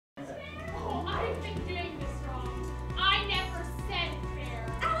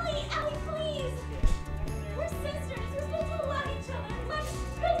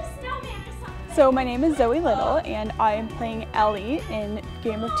So my name is Zoe Little and I am playing Ellie in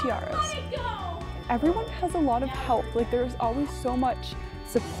Game of Tiaras. Everyone has a lot of help, like there's always so much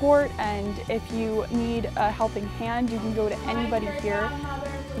support, and if you need a helping hand you can go to anybody here.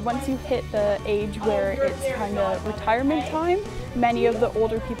 Once you hit the age where it's kind of retirement time, many of the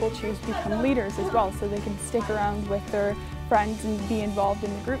older people choose to become leaders as well, so they can stick around with their friends and be involved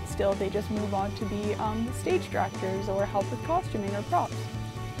in the group still. They just move on to be stage directors or help with costuming or props.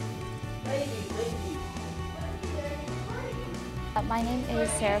 My name is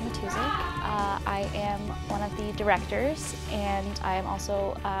Sarah Matuzik. I am one of the directors, and I am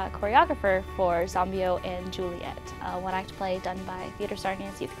also a choreographer for Zombio and Juliet, one act play done by Theatre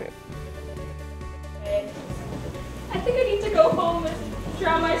Sarnia's youth group. I think I need to go home and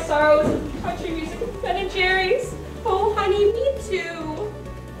drown my sorrows in country music with Ben and Jerry's. Oh honey, me too.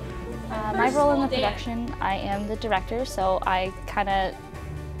 My role in the production, I am the director, so I kind of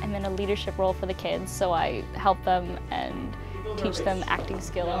am in a leadership role for the kids, so I help them and teach them acting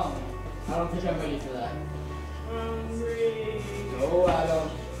skills. No, I don't think I'm ready for that. No, I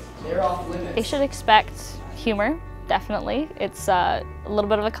don't. They're off limits. They should expect humor, definitely. It's a little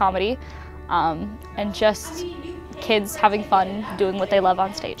bit of a comedy, and just kids having fun doing what they love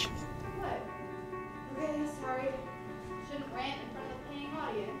on stage. Okay, sorry. Shouldn't rant in front of the paying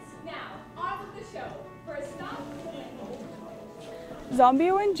audience. Now, on with the show. First stop.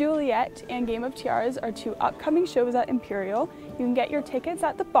 Zombio and Juliet and Game of Tiaras are two upcoming shows at Imperial. You can get your tickets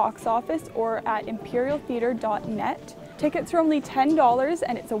at the box office or at imperialtheatre.net. Tickets are only $10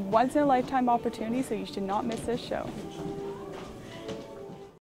 and it's a once-in-a-lifetime opportunity, so you should not miss this show.